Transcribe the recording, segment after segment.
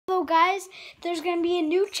guys, there's going to be a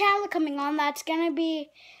new channel coming on that's going to be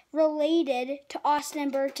related to Austin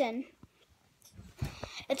and Burton.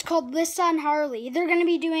 It's called Lissa and Harley. They're going to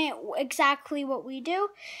be doing exactly what we do.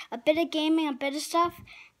 A bit of gaming, a bit of stuff.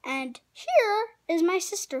 And here is my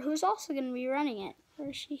sister, who's also going to be running it.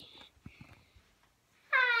 Where is she?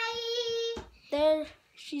 Hi. There,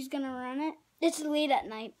 she's going to run it. It's late at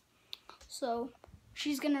night, so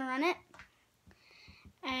she's going to run it.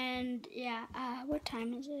 And, yeah, what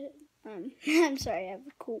time is it? I'm sorry, I have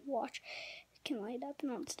a cool watch. It can light up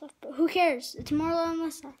and all that stuff, but who cares? It's Marla and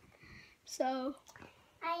Lissa. So,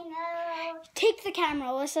 I know. take the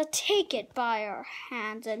camera, Lissa. Take it by our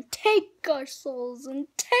hands and take our souls and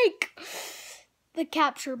take the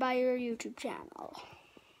capture by your YouTube channel.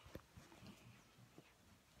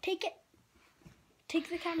 Take it. Take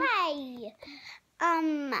the camera. Hi.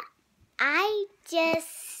 I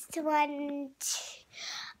just want.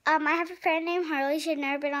 I have a friend named Harley. She's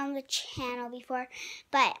never been on the channel before,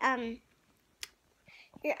 but I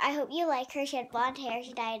hope you like her. She had blonde hair.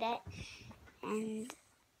 She dyed it, and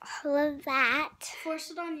all of that.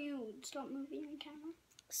 Force it on you. Stop moving the camera.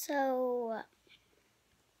 So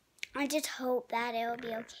I just hope that it will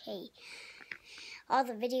be okay. All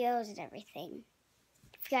the videos and everything.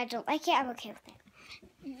 If you guys don't like it, I'm okay with it.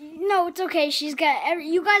 No, it's okay. You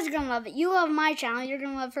guys are gonna love it. You love my channel. You're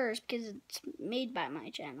gonna love hers because it's made by my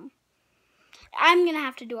channel. I'm gonna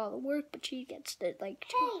have to do all the work, but she gets to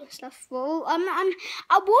stuff. Well,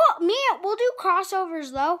 we'll do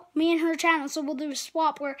crossovers though. Me and her channel, so we'll do a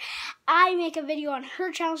swap where I make a video on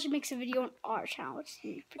her channel, she makes a video on our channel. It's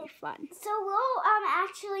gonna be pretty fun. So we'll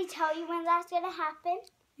actually tell you when that's gonna happen.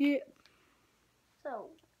 Yeah.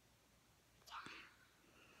 So.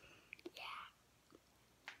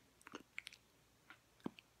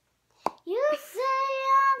 You say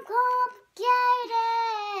I'm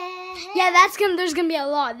complicated. Yeah, there's gonna be a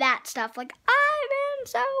lot of that stuff. Like, I'm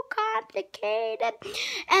so complicated.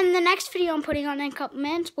 And the next video I'm putting on in a couple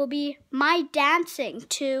minutes will be my dancing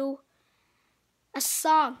to a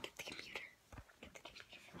song. Get the computer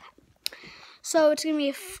for that. So it's gonna be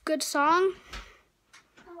a good song.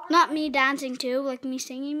 Not me dancing to, like me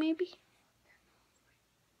singing maybe.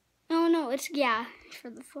 No, it's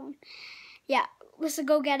for the phone. Yeah. Lissa,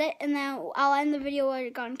 go get it, and then I'll end the video while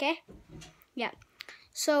you're gone, okay? Yeah.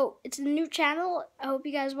 So, it's a new channel. I hope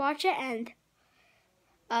you guys watch it, and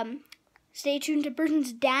stay tuned to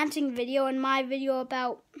Burton's dancing video and my video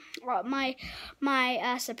about my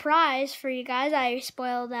surprise for you guys. I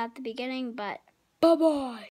spoiled at the beginning, but bye-bye.